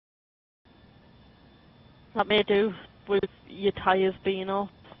That may do with your tyres being off,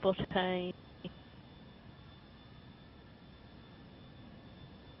 but hey.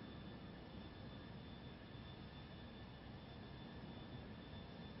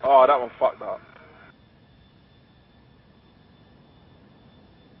 Oh, that one fucked up.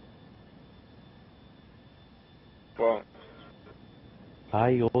 Well.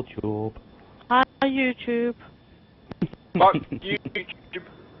 Hi, YouTube. Hi, YouTube. Fuck YouTube.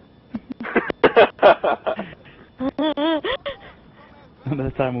 Remember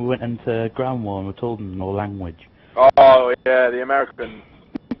the time we went into ground war and we told them no language? Oh, yeah, the Americans.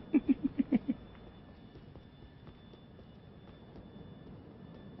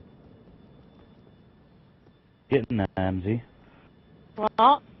 Getting there, emmzy.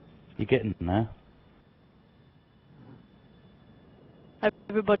 What? You're getting there.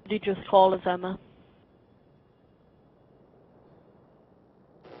 Everybody just call us Emma.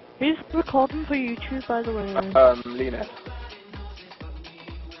 Who's recording for YouTube, by the way? leenhead.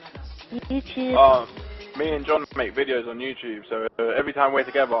 YouTube. Me and John make videos on YouTube, so every time we're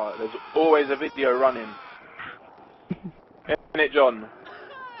together, there's always a video running. Isn't it, John?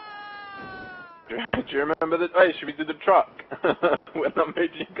 Do you remember the... Hey, should we do the truck? When I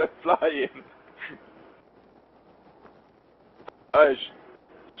made you go flying.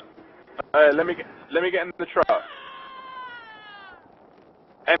 Hey, let me get in the truck.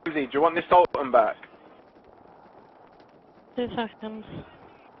 emmzy, do you want this Sultan back? 2 seconds.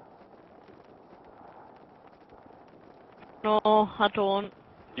 No, I don't.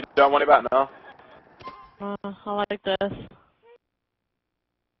 You don't want it back now? I like this.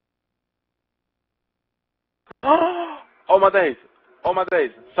 Oh my days! Oh my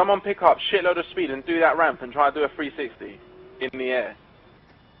days! Someone pick up shitload of speed and do that ramp and try to do a 360 in the air.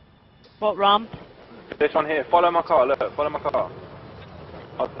 What ramp? This one here. Follow my car. Look, follow my car.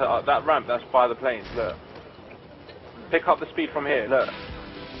 That ramp that's by the planes. Look. Pick up the speed from here. Look.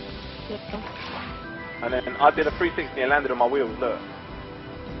 Yeah. And then I did a 360 and landed on my wheels. Look.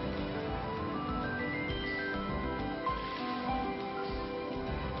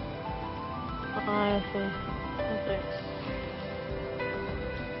 I see.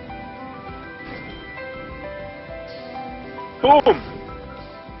 Boom!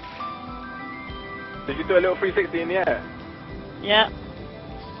 Did you do a little 360 in the air? Yeah.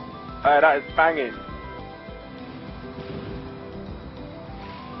 That is banging.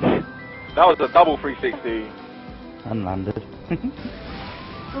 That was a double 360. And landed.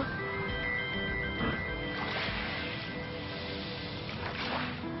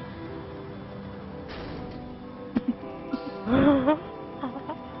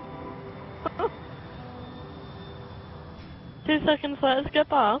 Two seconds, let us get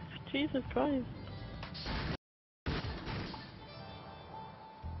back. Jesus Christ.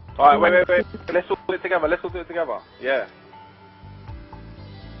 Alright, wait. Let's all do it together. Yeah.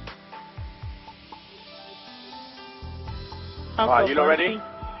 Alright, you lot ready?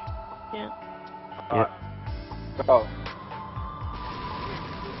 Yeah. Alright. Go.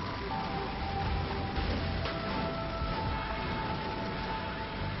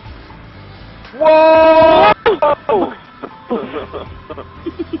 Whoa!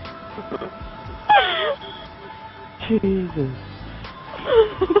 Jesus.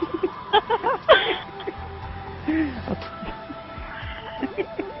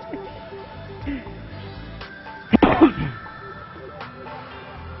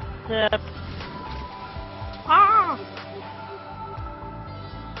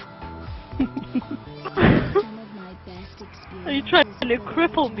 'Are you trying to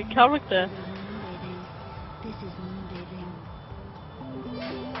cripple me character?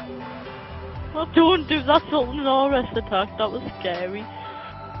 Oh, don't do that Sultan rest attack, that was scary.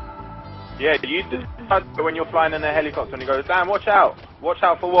 Yeah, you decide when you're flying in a helicopter and you go, damn, watch out! Watch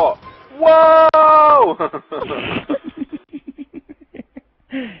out for what? Whoa!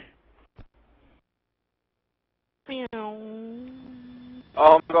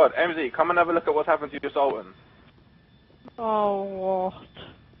 Oh my god, emmzy, come and have a look at what's happened to your Sultan. Oh, what?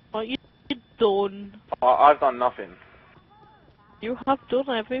 What you done? I've done nothing. You have done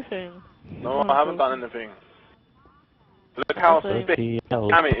everything. No, I haven't done anything. Look how big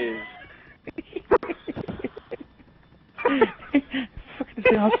damn it is. Fucking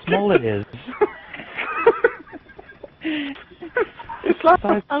see how small it is. It's like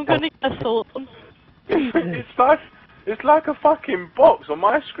I'm gonna get Sultan. It's like a fucking box on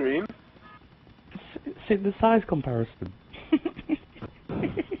my screen. See the size comparison.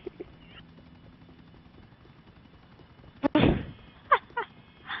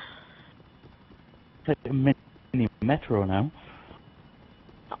 It's like a mini metro now.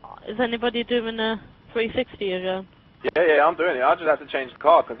 Is anybody doing a 360 again. Yeah, I'm doing it. I just have to change the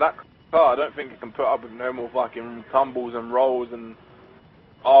car, because that car, I don't think it can put up with no more fucking tumbles and rolls and...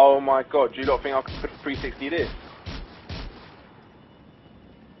 Oh my god, do you not think I could 360 this?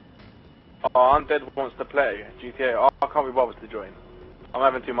 Oh, Undead wants to play GTA. Oh, I can't be bothered to join. I'm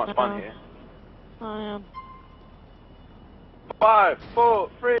having too much fun here. I am. 5, 4,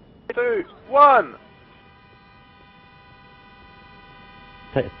 3, 2, 1!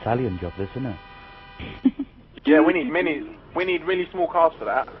 It's an Italian job, this, isn't it? Yeah, we need minis. We need really small cars for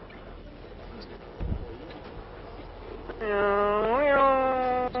that.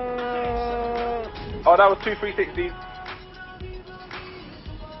 Oh, that was 2 360s.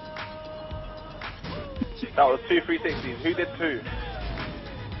 That was 2 360s. Who did 2?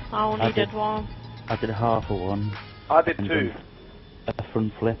 I only did one. I did half of one. I did 2. A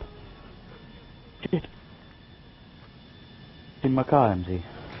front flip. In my car, MZ.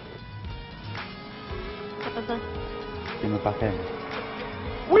 In my back end.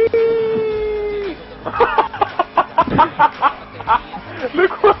 Whee!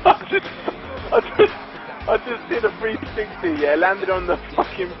 Look what I just did a 360, yeah, landed on the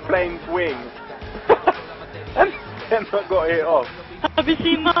fucking plane's wing. and then I got hit off. Have you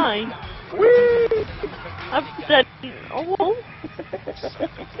seen mine? Whee! I've said, oh.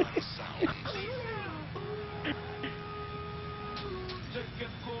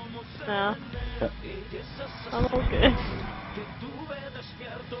 Nah. I'm okay.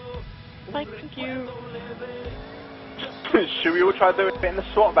 Thank you. Should we all try doing it in the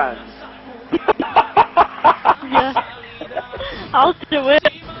SWAT band? Yeah. I'll do it.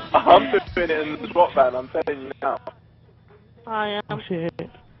 I'm doing it in the SWAT band, I'm telling you now. I am. Oh shit.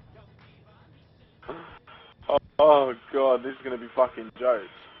 Oh god, this is gonna be fucking jokes.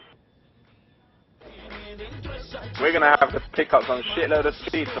 We're gonna have to pick up some shitload of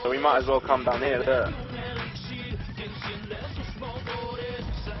speed, so we might as well come down here, look.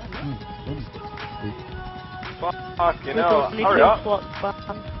 Fucking hell, hurry up.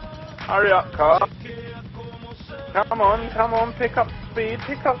 Hurry up, car. Come on, pick up speed.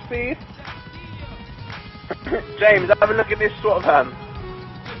 James, have a look at this SWAT van.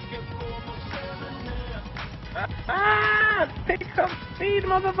 Pick up speed,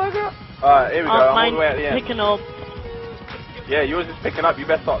 motherfucker. Alright, here we go, I'm all the way at the end. Picking up. Yeah, yours is picking up, you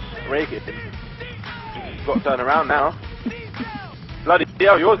better start braking. You've got to turn around now. Bloody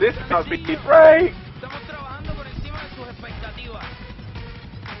hell, yours is picking up speed. Brake!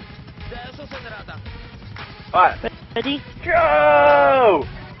 Alright. Ready? Go!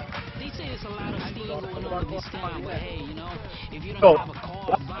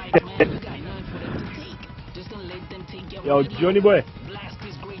 Yo, Johnny boy.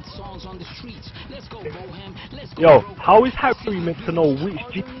 Yo, how is Harry meant to know which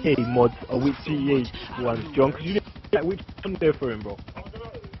GTA mods or which GTA ones, John? Because you didn't get which one there for him, bro.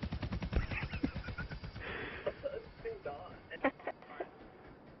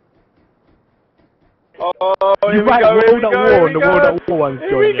 Oh, you right, World at War, the World at War ones,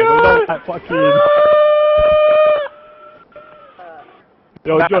 John. Yeah, but don't like fucking...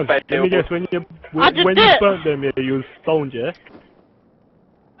 Yo, John, let me guess, when you burnt them, yeah, you was stoned, yeah?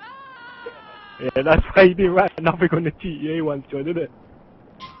 Yeah, that's why you didn't write nothing on the GTA ones, John, did it?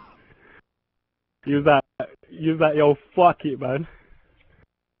 You was like, yo, fuck it, man.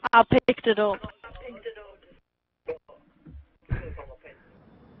 I picked it up.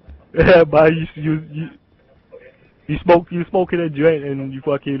 Yeah, but you smoking a joint and you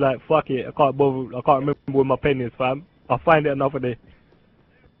fucking like, fuck it, I can't remember where my pen is, fam. I'll find it another day.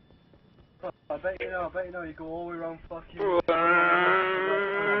 I bet you know, you go all the way around fucking...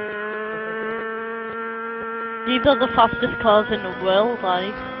 These are the fastest cars in the world,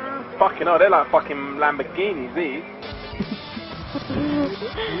 like. Fucking hell, they're like fucking Lamborghinis, these.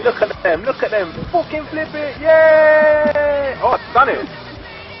 Look at them, fucking flip it, yay! Oh, it's done it.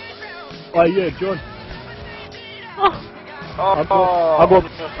 Oh yeah, John. Oh. I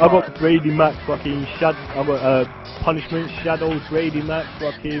got Brady Mac fucking I got Punishment, Shadows, Brady Mac,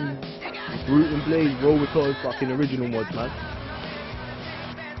 fucking Root and Blaze, Roboto's fucking original mods, man.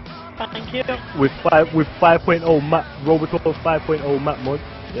 Thank you. With 5.0 map, Roboto's 5.0 map mods.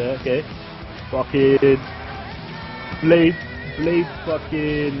 Yeah, okay. Fucking Blade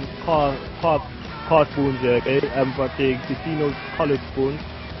fucking car spoons, yeah, okay, and fucking Casino's colored spoons.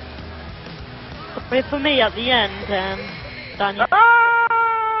 Wait for me at the end, Danny. I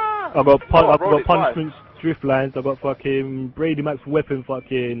got Punishment's drift lines. I got fucking Brady Mac's weapon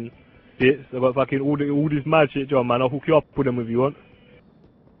fucking bits. I got fucking all this mad shit, John, man. I'll hook you up with them if you want.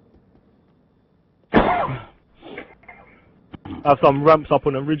 I have some ramps up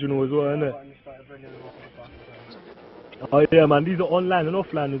on original as well, innit? Oh yeah, man, these are online and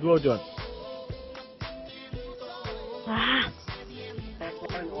offline as well, John. Ah,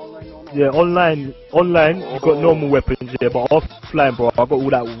 Yeah, online, you got normal weapons, yeah, but offline, bro, I got all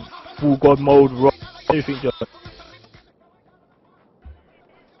that full god mode, everything, John.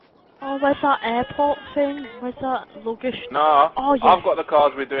 oh, where's that airport thing? Where's that luggage? Nah, Oh, yeah. I've got the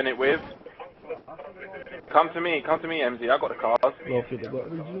cars we're doing it with. Come to me, MZ, I got the cars. Well, they got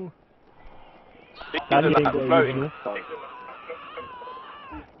original. These Danny are ain't like got floating original. cars.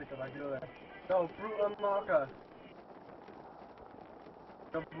 No, brutal marker.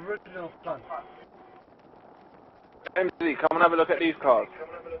 The original plan. MZ, come and have a look at these cars.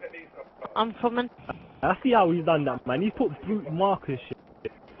 I'm coming. I see how he's done that, man. He's put brute markers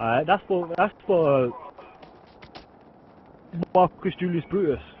shit. Alright, that's for Marcus Julius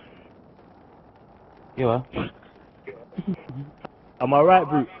Brutus. You are? Am I right,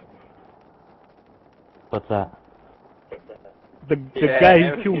 Brute? What's that? The guy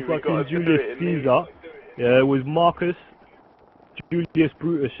who killed fucking Julius Caesar, yeah, was Marcus Julius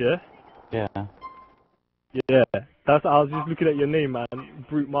Brutus, yeah? Yeah. Yeah, that's, I was just looking at your name, man.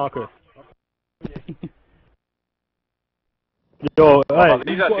 Brute Marcus. Yo, alright,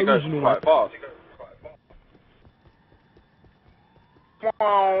 These you've got actually go original, quite man. fast.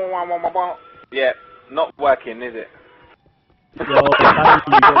 Yeah, not working, is it? Yo, Danny,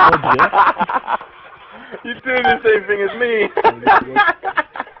 you got mods, yeah? You're doing the same thing as me.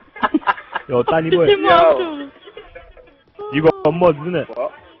 Yo, Danny boy, Yo. you got mods, innit?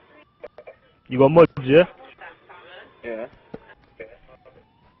 What? You got mods, yeah? Yeah.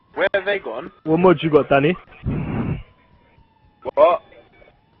 Where have they gone? What mods you got, Danny? What?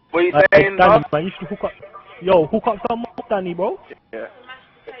 What are you Hey, saying, Danny, Bob? man, you should hook up. Yo, hook up some mods, Danny, bro. Yeah.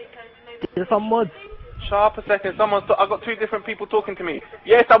 Get some mods. Shut up a second. I got two different people talking to me.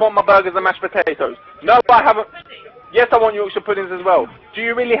 Yes, I want my burgers and mashed potatoes. No, I haven't. Yes, I want Yorkshire puddings as well. Do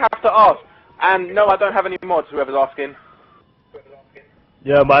you really have to ask? And no, I don't have any mods. Whoever's asking.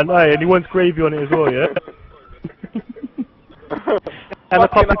 Yeah, man, hey, and he wants gravy on it as well, yeah? And a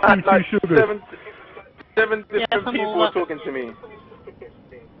cup of tea, like two sugars. seven different I'm people all were up. talking to me.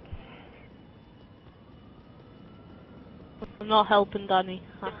 I'm not helping Danny.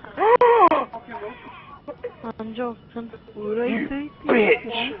 I'm joking. You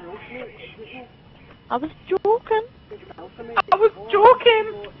bitch! I was joking. I was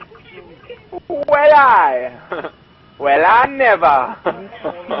joking! Well, I never!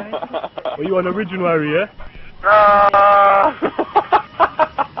 Are you on original area, yeah?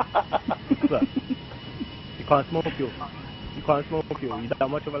 You can't smoke you. You can't smoke you. You're that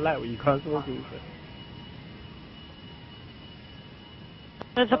much of a lightweight, you can't smoke you.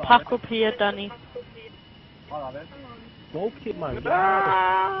 There's a pack up here, Danny. Smoke it, man.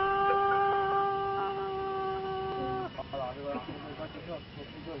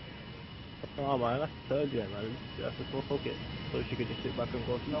 Oh man, that's third year, man. You have to smoke it. So she could just sit back and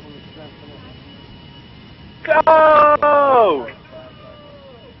go. Go!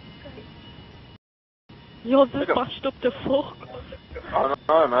 Yours is mashed up to fuck. I don't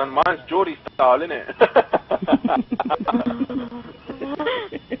know, man. Mine's Geordie style, innit?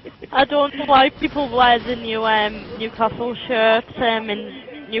 I don't know why people wear the new Newcastle shirts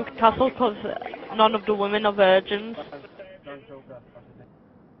in Newcastle, because none of the women are virgins.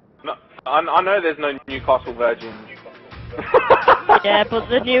 No, I know there's no Newcastle virgins. Yeah, but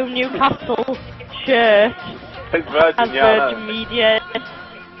the new Newcastle shirt It's virgin, has yeah, I know. Virgin Media.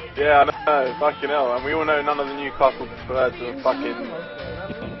 Yeah, I know, fucking hell. And we all know none of the Newcastle birds are fucking...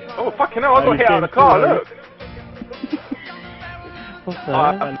 Oh, fucking hell, I got hit out of the car, look! What's that?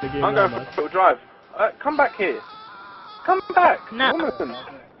 I'm going for a little drive. Come back here. Come back, No. woman.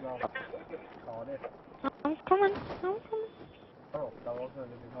 I'm coming.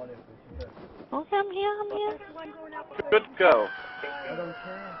 Okay, I'm here. Good girl.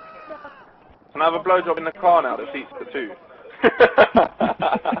 Can I have a blowjob in the car now that seats for two?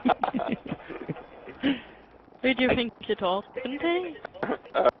 Who do you think you're talking to?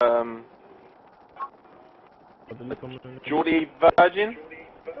 Geordie virgin?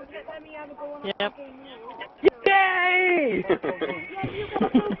 Yep. Yay!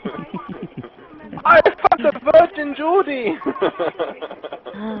 I fucked a virgin Geordie!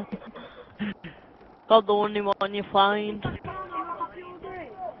 Got the only one you find.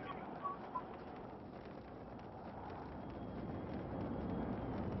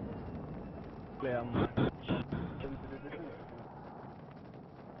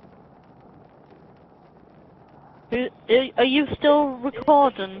 Are you still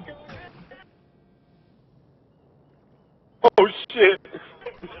recording? Oh shit!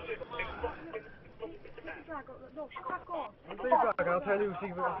 try to see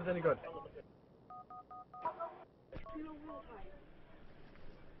if it's any good.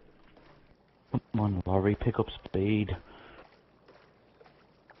 Come on, lorry, pick up speed.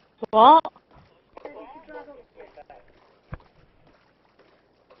 What?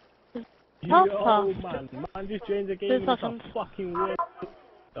 Not Yo, fast. man, just change the game. This It's a doesn't- fucking weird.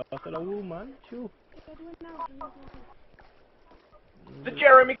 I said, oh, man, chill. The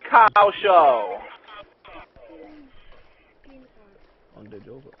Jeremy Kyle Show. On the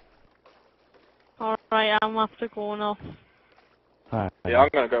j0ker. Alright, I'm have to go now. Alright. Yeah, I'm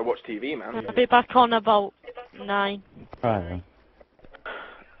gonna go watch TV, man. I'll be back on about 9. Right then.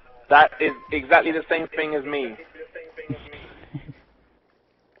 That is exactly the same thing as me.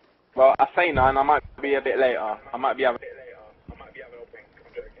 Well, I say 9, I might be a bit later. I might be having...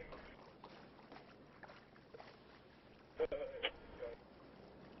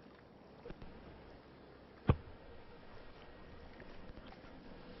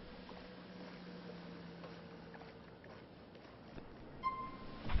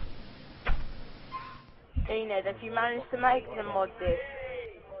 Enid, have you managed to make the mod this?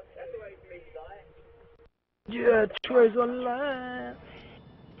 Yeah, Troy's online.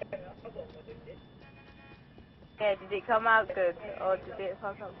 Yeah, did it come out good? Or did it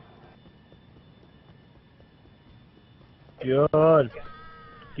fuck up? Good.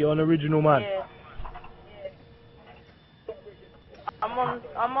 Get on original, man. Yeah. I'm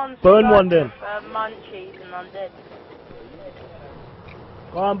on Burn Skype one then. with, Munchies and I'm dead.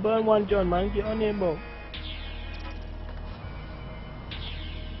 Go on, burn one, John, man. Get on him, bro.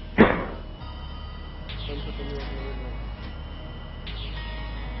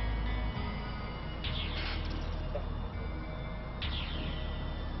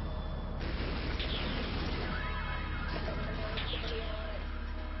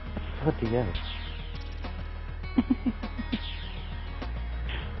 Bloody hell.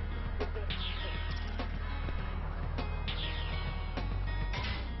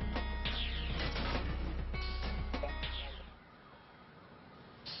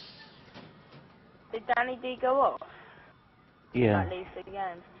 Did Danny D go off? Yeah. At least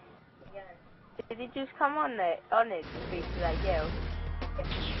again. Did he just come on it to speak to that girl?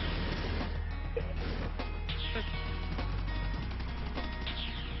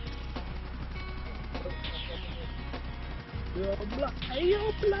 Yo, black. Hey,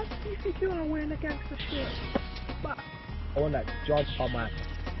 yo, black. You think you wanna wear the gangster shit? But I want that jumper, man.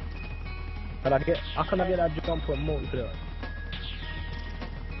 How can I get that jumper multiplayer?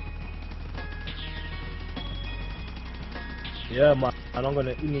 Yeah, man. And I'm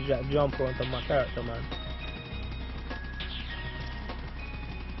gonna image that jumper onto my character, man.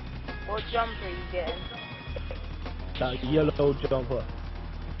 What jumper are you getting? That yellow jumper.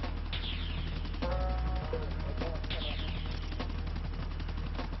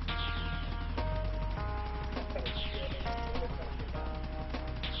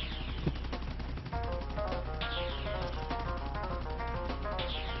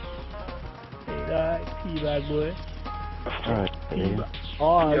 Hey, that teabag boy. Alright, yeah.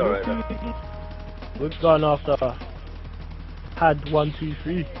 Oh, You're look, right, we've gone after had 1, 2,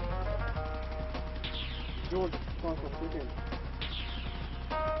 3. George, start off again.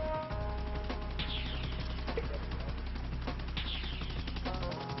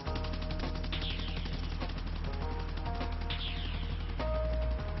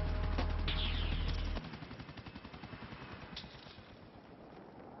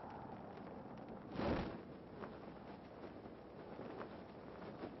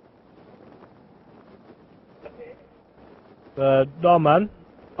 No, man.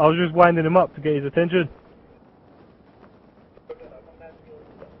 I was just winding him up to get his attention.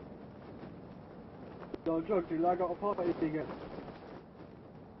 Yo, George, you lag out a party again.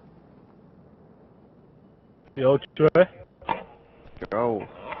 Yo, Troy. Go.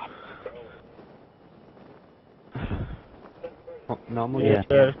 Oh, no, I'm Yeah.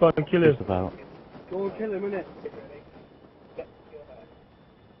 Let's go and kill him. Just about. Go and kill him, innit?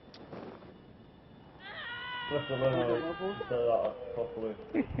 Oh,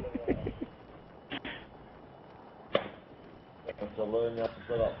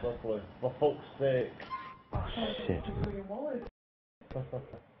 shit.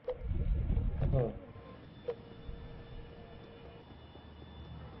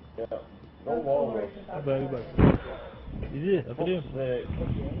 Very good. Is it? Look at him.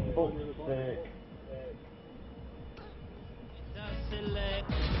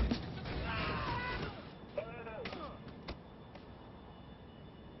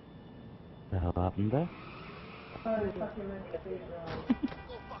 The hell happened there? Right,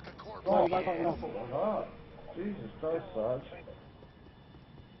 lag out enough. Jesus Christ, Sarge.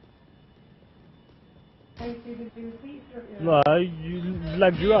 No, you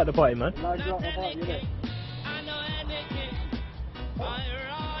lagged you out the party, man. Lag you out the party, innit?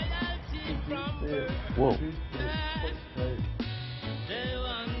 Whoa.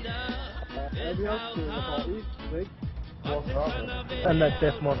 Every else doing the party, big. And that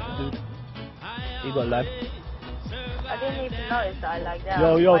death monster dude. He got lagged. I didn't even notice that I lagged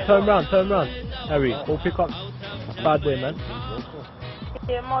out. Yo, Wait, turn what? round. Harry, go pick up bad boy, man. Is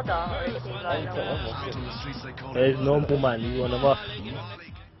he a modder or is he like normal? He's normal, man. He's one of us.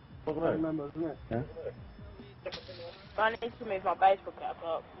 Family members, isn't it? Yeah? I need to move my baseball cap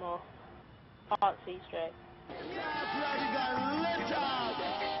up more. Can't see straight.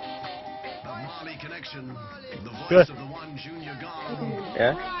 The Mali connection, the voice Good. of the one Junior Gong.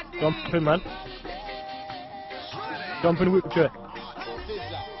 Yeah? Jump in, man. Jump in with the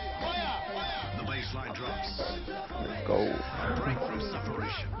The baseline drops. Let's go. Break from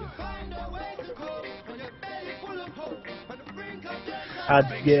separation.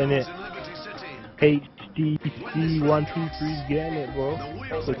 Ad's getting it. In Liberty City. HDC123's getting it, bro.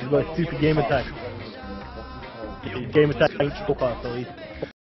 So he's got super game attack. His game attack ain't j0ker, so he's...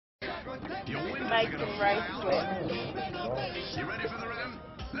 Make him race quick. You ready for the rhythm?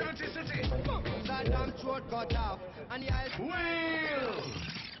 Liberty City. Wheel!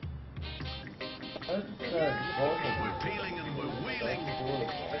 We're peeling and we're wheeling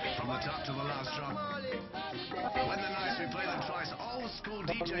from the top to the last drop. When they're nice, we play them twice. Old school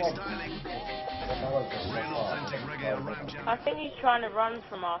DJ styling. Real authentic reggae and ram jam. I think he's trying to run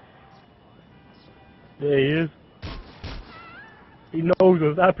from us. There he is. He knows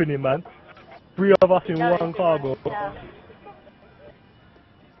what's happening, man. 3 of us in No, one he's car, running bro. down.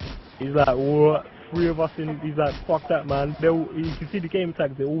 He's like, what? 3 of us in, he's like, fuck that, man. You can see the game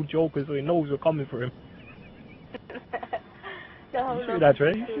attack, they're all j0kers, so he knows we're coming for him. You shoot that,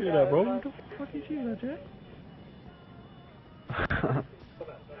 Trey? You shoot that, bro? What the fuck you shooting that, Trey?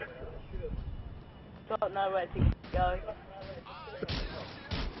 Don't know where to go.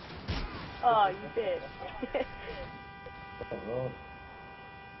 Oh, you did.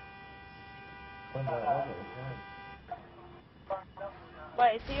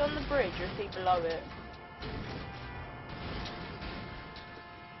 Wait, is he on the bridge or is he below it?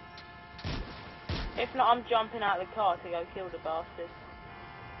 If not, I'm jumping out of the car to go kill the bastard.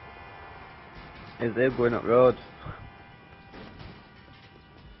 Is they going up road?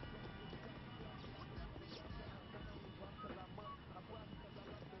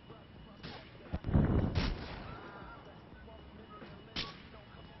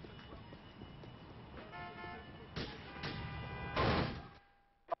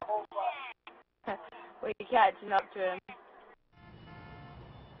 We're catching up to him.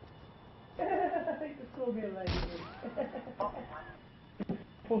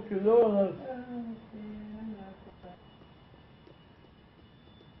 Fucking Lord.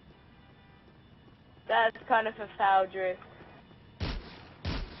 That's kind of a foul drift.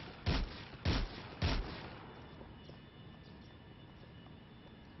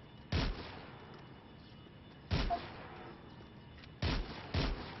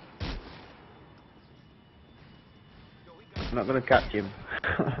 I'm not gonna catch him.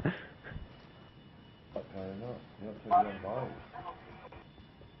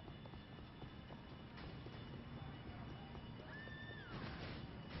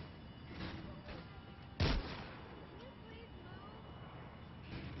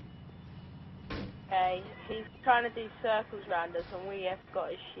 Okay, he's trying to do circles round us and we have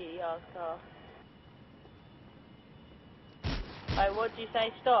got a shitty ass car. Oh, what did you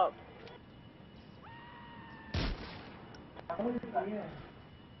say? Stop? I don't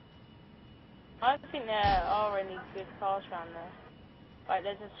think there are any good cars around there. Right,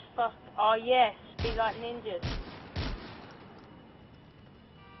 there's a fuck. Oh yes, be like ninjas.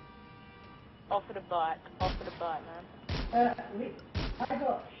 Off of the bike, man. I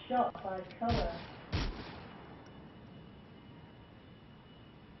got shot by colour.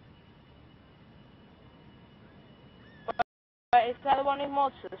 Wait, is that the one who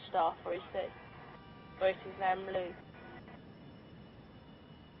mods the stuff, or is his name Lou?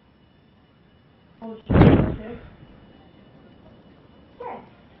 Oh shit, okay. Yes.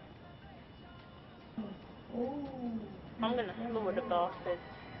 Oh. I'm gonna slaughter the bastard.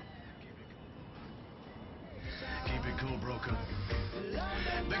 Keep it cool, broker.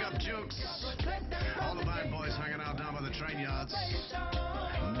 Big up Jukes. All the bad boys hanging out down by the train yards.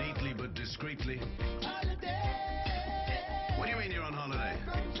 Neatly but discreetly. What do you mean you're on holiday?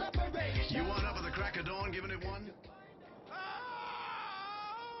 You weren't up at the crack of dawn giving it one?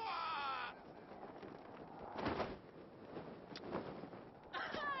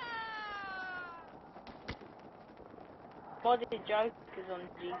 Modded j0ker's on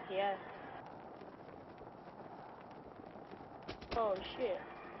GPS. Oh shit.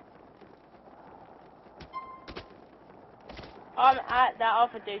 I'm at that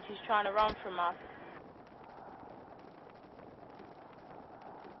other dude who's trying to run from us.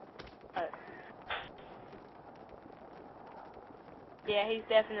 Oh. Yeah, he's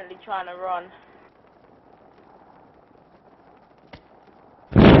definitely trying to run.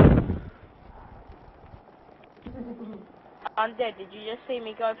 I'm dead. Did you just see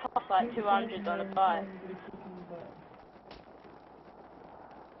me go past like 200 on a bike?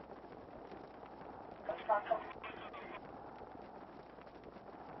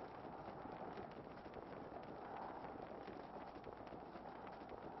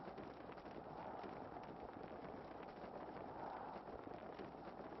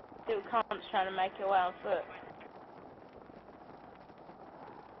 Still can't trying to make your way on foot.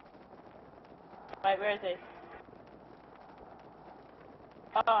 Wait, where is he?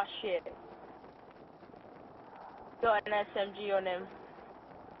 Oh shit. Got an SMG on him.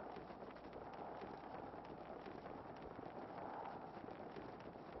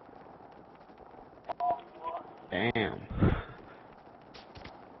 Damn.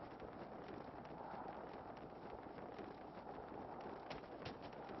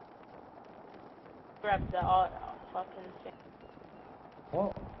 Grab the fucking thing.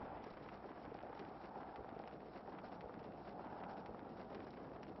 What?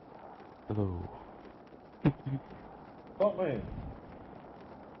 Hello. Got me.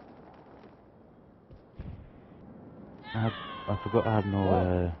 I forgot I had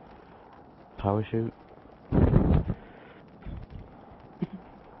no parachute.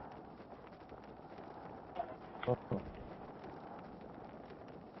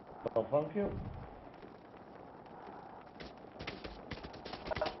 Oh, thank you.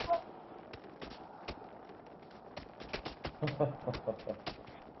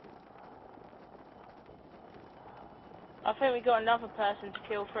 I think we got another person to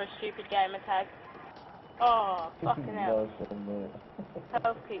kill for a stupid gamer tag. Oh, fucking hell. Nice one, mate.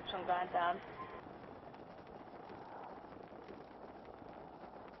 Health keeps on going down.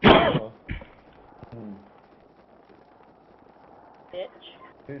 Bitch.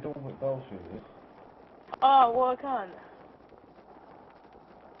 You don't with those things. Oh, what a cunt.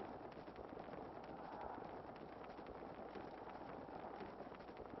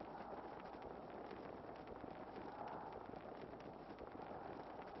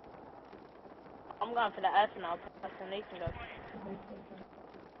 I'm going for the ethanol person, he can go.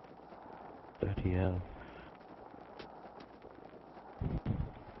 Bloody hell.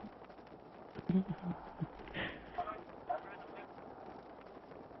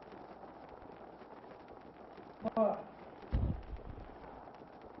 What?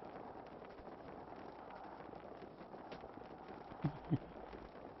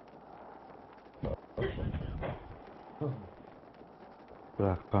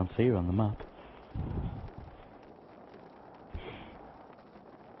 Well, I can't see you on the map.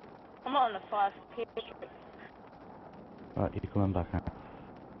 I'm on a 5 kill streak. Right, you're coming back now.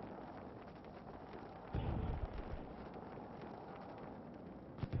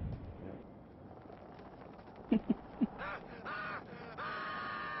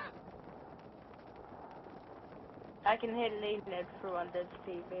 I can hear leenhead through on Dead's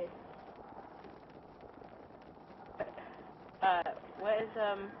TV. Where's,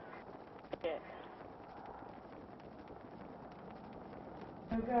 shit.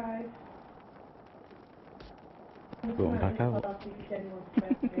 Oh, guys. Going back out.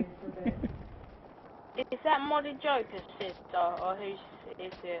 Is that modded j0ker's sister, or whose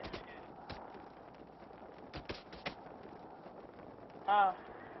is it? Oh.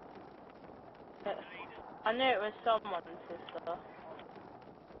 I knew it was someone's sister.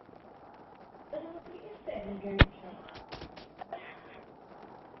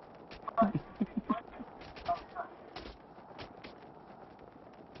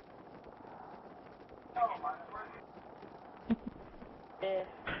 Yeah.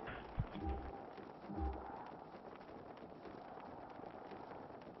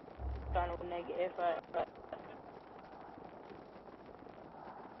 Kind of negative, but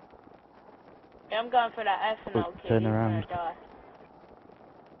yeah, I'm going for that ethanol kid. Turn He's around. gonna die.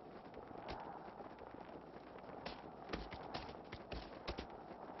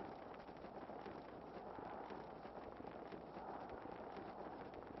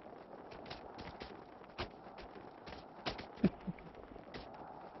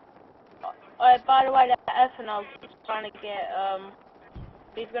 By the way, that ethanol kid's trying to get,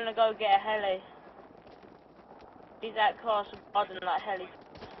 he's gonna go get a heli. He's at Castle Garden like heli.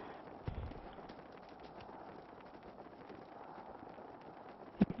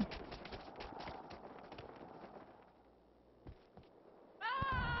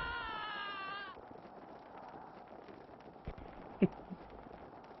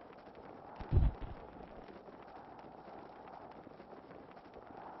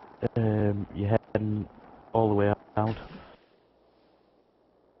 You're heading all the way out.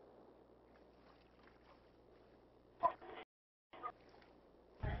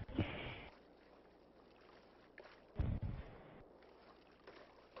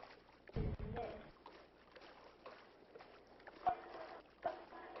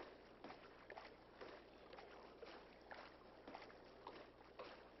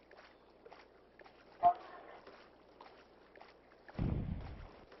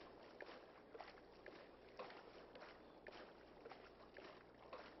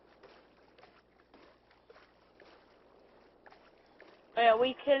 Wait, are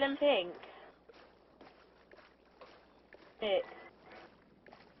we killing Pink? Nick.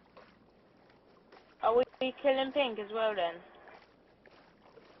 Are we killing Pink as well then?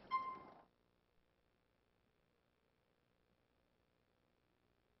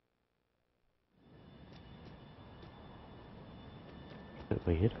 Bit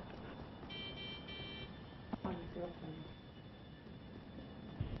weird.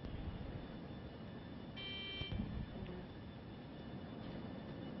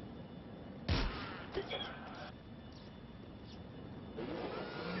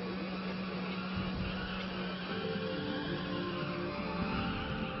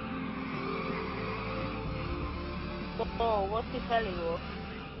 Oh, what's he telling you?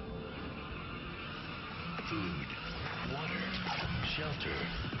 Food, water, shelter,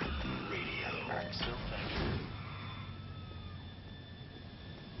 radio.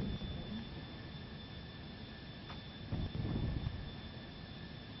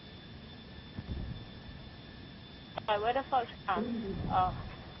 Alright, where the fuck's Sam? Oh.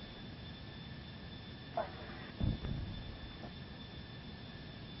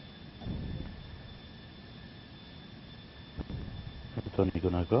 That's the only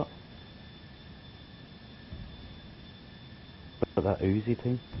gun I've got. Got that Uzi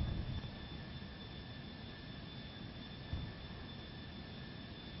thing.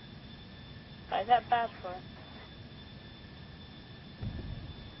 Is that bad for him?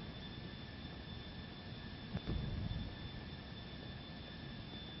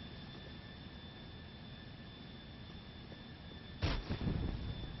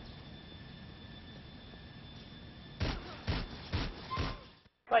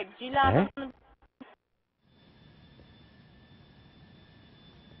 Wait, did you land on the...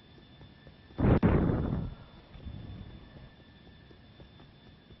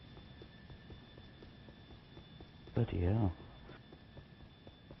 Bloody hell.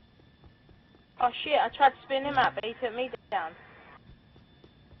 Oh shit, I tried to spin him out, but he took me down.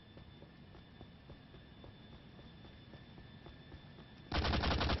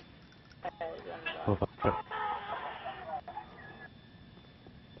 Oh, fuck.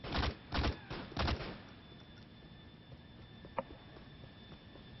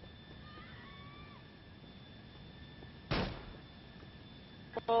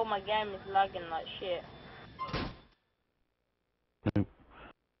 Oh, my game is lagging like shit. I'm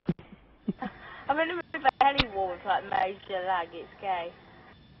in the middle of a heli wall with like major lag, it's gay.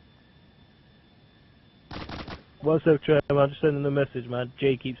 What's up, Trev? I'm just sending a message, man.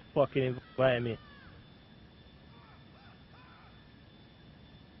 Jay keeps fucking inviting me.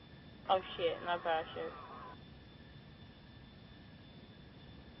 Oh shit, no parachute.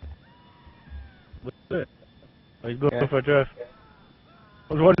 What's it? Oh, he's going for a drive.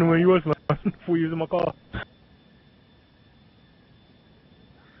 I was wondering where you was, man, before you was in my car.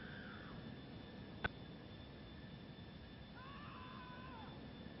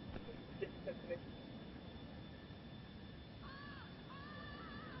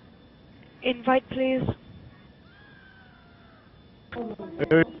 Invite, please.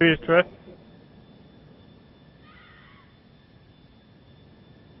 Here's Trev.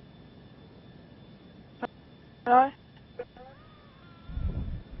 Hello?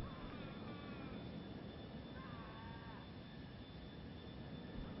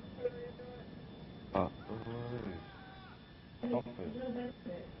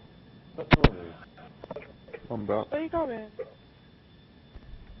 I'm back. Where are you going?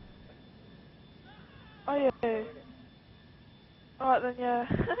 Oh yeah. Alright then, yeah.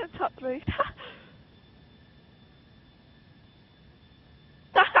 Touch me.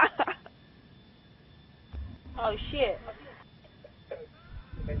 Oh shit.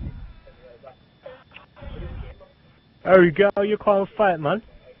 Harry, get out your car and fight, man.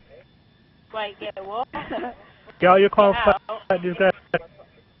 Wait, get what? Get out your car Get and fight this guy.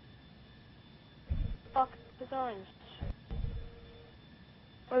 Fuck, it's orange.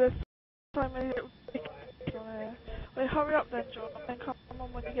 Well, there's so many little things on here. Wait, hurry up then, John, and come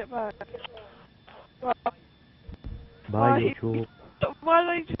on when you get back. Right. Bye, you. Why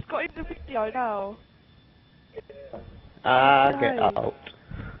don't you just got in the video now. Get out.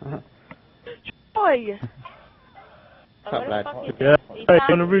 Boy! Crap, lad. Yeah, hey,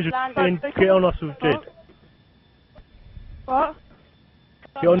 on the region, get on us with Jade. What?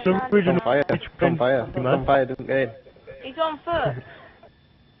 Get on the region. On fire. On fire. On fire, don't get in. He's on foot.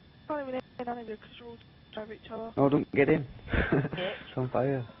 Can't even in on it because you're all over each other. No, don't get in. It's on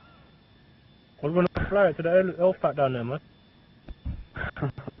fire. We're gonna fly it to the elf pack down there, man.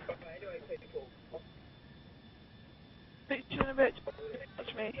 Bitch in a bitch.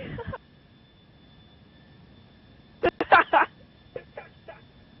 Touch me.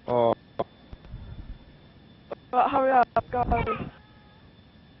 Oh. But hurry up, guys.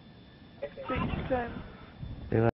 Speak to him.